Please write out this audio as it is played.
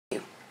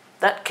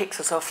That kicks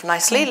us off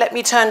nicely. Let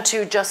me turn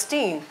to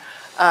Justine.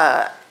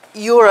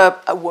 You're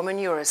a woman,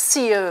 you're a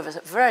CEO of a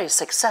very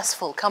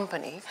successful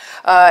company,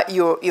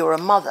 you're a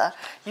mother.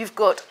 You've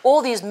got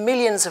all these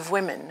millions of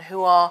women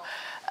who are,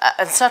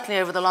 and certainly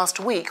over the last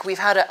week, we've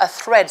had a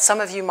thread,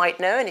 some of you might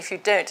know, and if you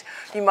don't,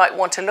 you might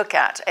want to look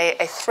at,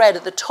 a thread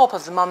at the top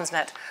of the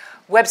Mumsnet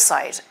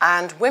website,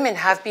 and women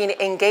have been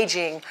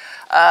engaging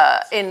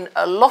in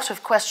a lot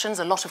of questions,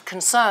 a lot of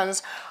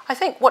concerns. I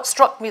think what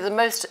struck me the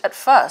most at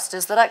first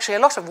is that actually a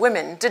lot of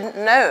women didn't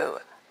know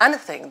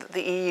anything that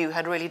the EU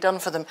had really done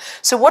for them.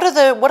 So what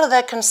are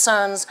their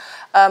concerns?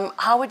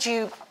 How would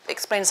you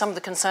explain some of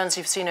the concerns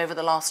you've seen over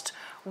the last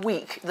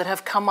week that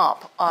have come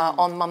up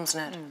on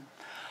Mumsnet?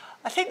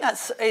 I think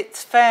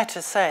it's fair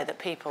to say that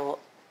people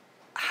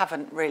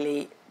haven't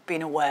really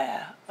been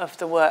aware of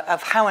the work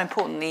of how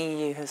important the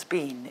EU has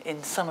been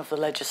in some of the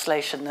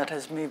legislation that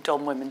has moved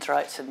on women's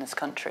rights in this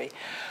country.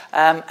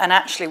 And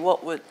actually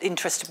what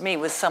interested me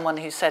was someone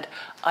who said,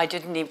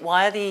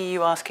 why are the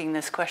EU asking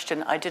this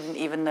question? I didn't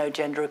even know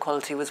gender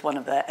equality was one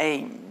of their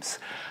aims.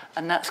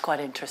 And that's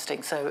quite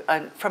interesting. So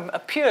from a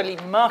purely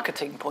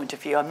marketing point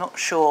of view, I'm not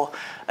sure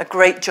a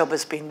great job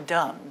has been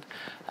done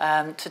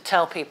to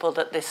tell people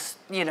that this,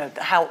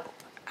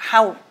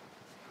 how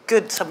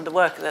good some of the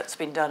work that's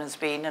been done has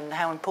been and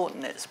how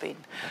important it's been.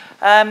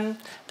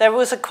 There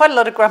was quite a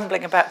lot of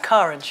grumbling about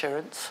car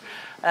insurance,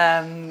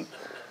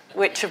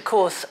 which of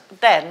course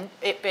then,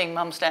 it being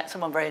Mumsnet,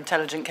 someone very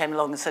intelligent came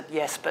along and said,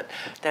 yes, but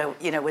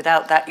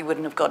without that you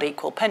wouldn't have got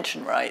equal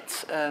pension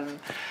rights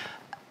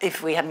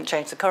if we hadn't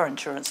changed the car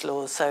insurance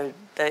laws. So,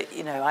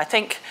 I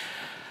think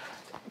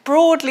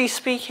broadly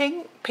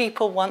speaking,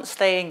 people, once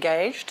they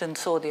engaged and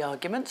saw the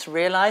arguments,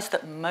 realised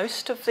that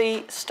most of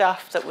the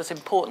stuff that was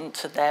important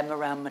to them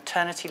around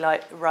maternity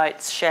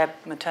rights, shared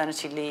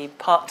maternity leave,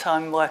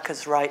 part-time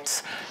workers'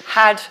 rights,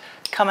 had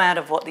come out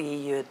of what the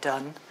EU had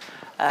done.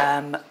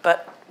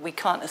 But we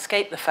can't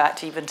escape the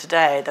fact, even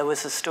today, there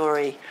was a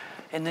story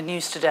in the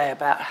news today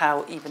about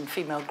how even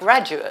female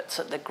graduates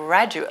at the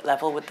graduate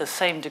level with the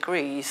same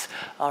degrees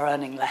are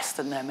earning less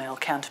than their male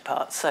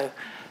counterparts. So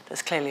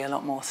there's clearly a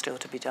lot more still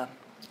to be done.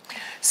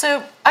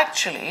 So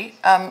actually,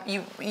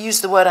 you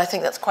used the word, I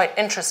think that's quite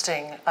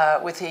interesting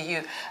with the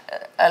EU,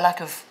 a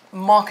lack of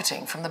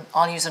marketing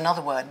I'll use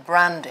another word,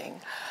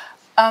 branding.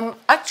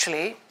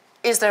 Actually,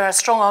 is there a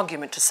strong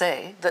argument to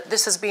say that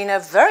this has been a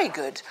very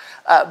good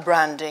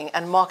branding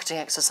and marketing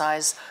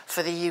exercise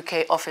for the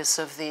UK office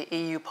of the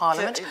EU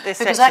Parliament?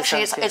 Because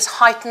actually it's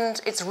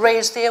heightened, it's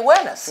raised the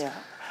awareness. Yeah.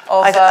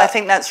 I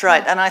think that's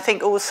right. And I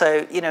think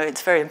also,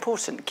 it's very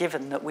important,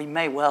 given that we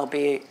may well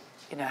be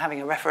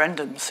having a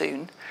referendum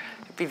soon.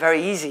 It'd be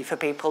very easy for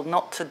people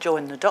not to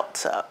join the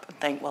dots up and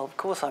think, well, of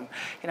course I'm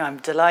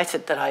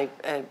delighted that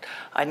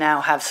I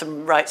now have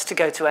some rights to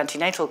go to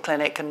antenatal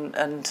clinic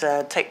and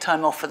take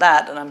time off for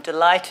that, and I'm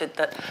delighted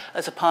that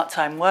as a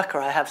part-time worker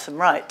I have some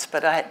rights,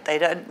 but they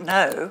don't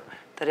know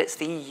that it's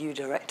the EU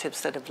directives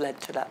that have led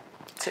to that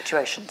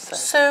situation.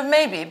 So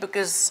maybe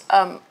because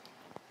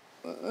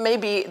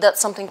maybe that's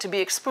something to be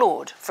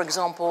explored. For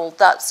example,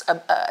 that's a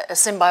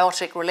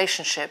symbiotic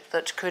relationship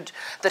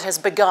that has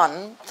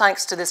begun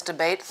thanks to this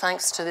debate,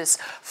 thanks to this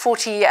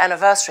 40-year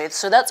anniversary.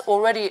 So that's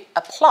already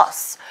a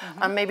plus.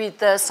 And maybe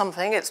there's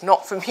something, it's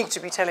not for me to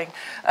be telling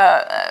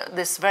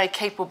this very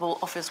capable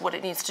office what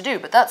it needs to do,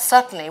 but that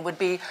certainly would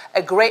be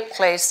a great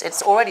place.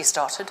 It's already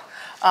started.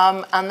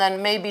 And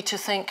then maybe to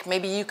think,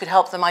 maybe you could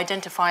help them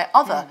identify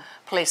other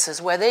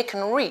places where they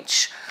can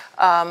reach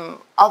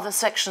other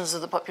sections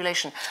of the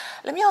population.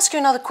 Let me ask you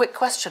another quick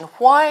question.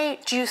 Why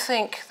do you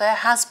think there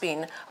has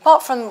been,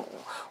 apart from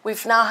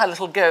we've now had a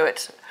little go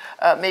at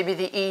maybe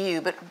the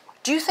EU, but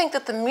do you think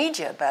that the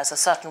media bears a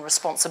certain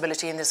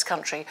responsibility in this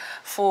country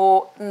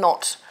for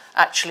not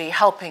actually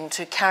helping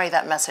to carry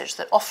that message,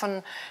 that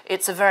often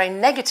it's a very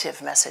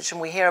negative message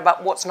and we hear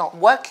about what's not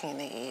working in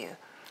the EU?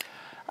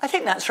 I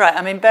think that's right.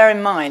 I mean, bear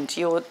in mind,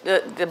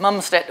 the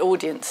Mumsnet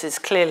audience is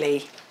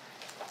clearly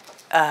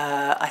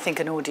I think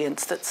an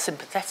audience that's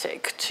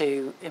sympathetic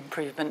to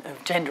improvement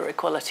of gender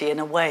equality in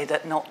a way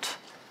that not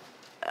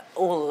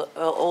all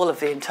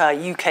of the entire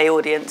UK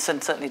audience,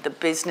 and certainly the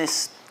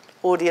business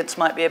audience,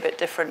 might be a bit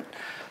different.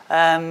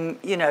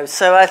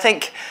 So I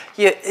think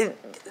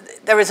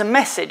there is a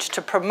message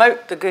to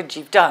promote the good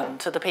you've done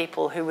to the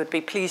people who would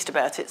be pleased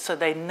about it, so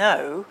they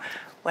know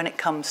when it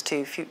comes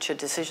to future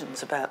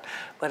decisions about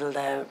whether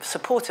they're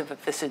supportive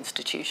of this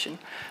institution,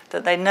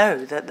 that they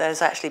know that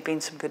there's actually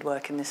been some good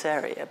work in this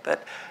area.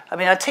 But, I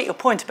mean, I take your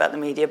point about the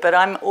media, but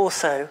I'm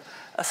also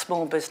a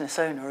small business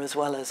owner as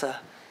well as a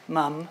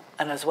mum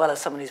and as well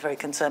as someone who's very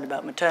concerned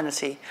about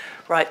maternity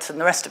rights and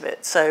the rest of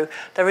it. So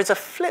there is a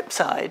flip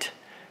side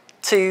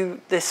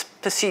to this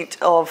pursuit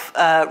of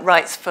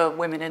rights for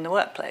women in the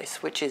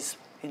workplace, which is,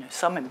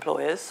 some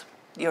employers,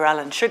 your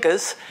Alan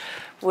Sugars,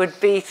 would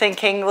be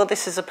thinking, well,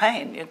 this is a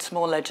pain. It's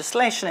more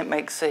legislation. It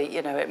makes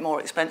it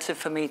more expensive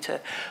for me to,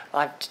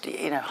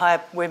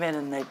 hire women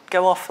and they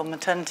go off on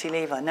maternity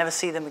leave. I never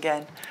see them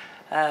again.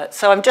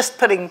 So I'm just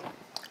putting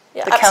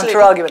Yeah, the absolutely.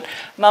 counter-argument.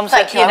 Mumsnet,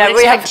 Thank you. I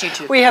would expect you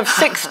to. we have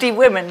 60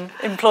 women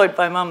employed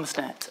by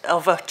Mumsnet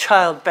of a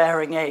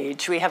childbearing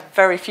age. We have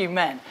very few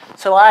men.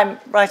 So I'm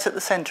right at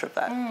the centre of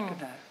that. You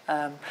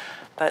know.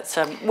 But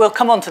we'll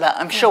come on to that,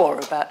 I'm sure,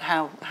 about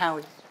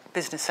how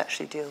business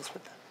actually deals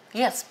with that.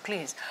 Yes,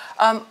 please.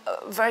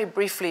 Very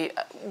briefly,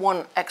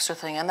 one extra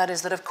thing, and that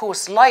is that, of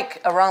course,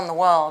 like around the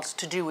world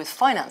to do with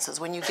finances,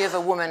 when you give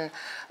a woman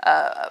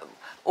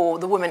or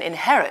the woman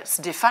inherits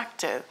de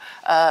facto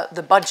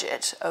the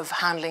budget of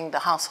handling the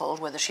household,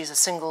 whether she's a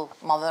single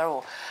mother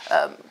or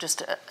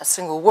just a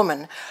single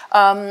woman,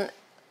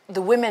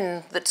 the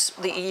women that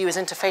the EU is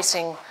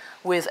interfacing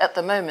with at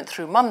the moment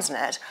through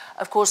Mumsnet,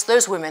 of course,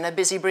 those women are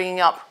busy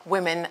bringing up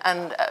women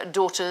and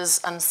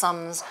daughters and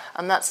sons,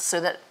 and that's so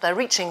that they're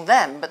reaching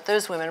them. But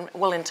those women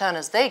will, in turn,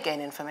 as they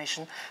gain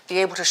information, be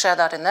able to share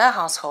that in their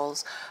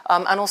households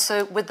and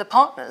also with the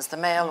partners, the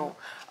male or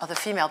other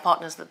female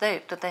partners that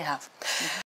they have.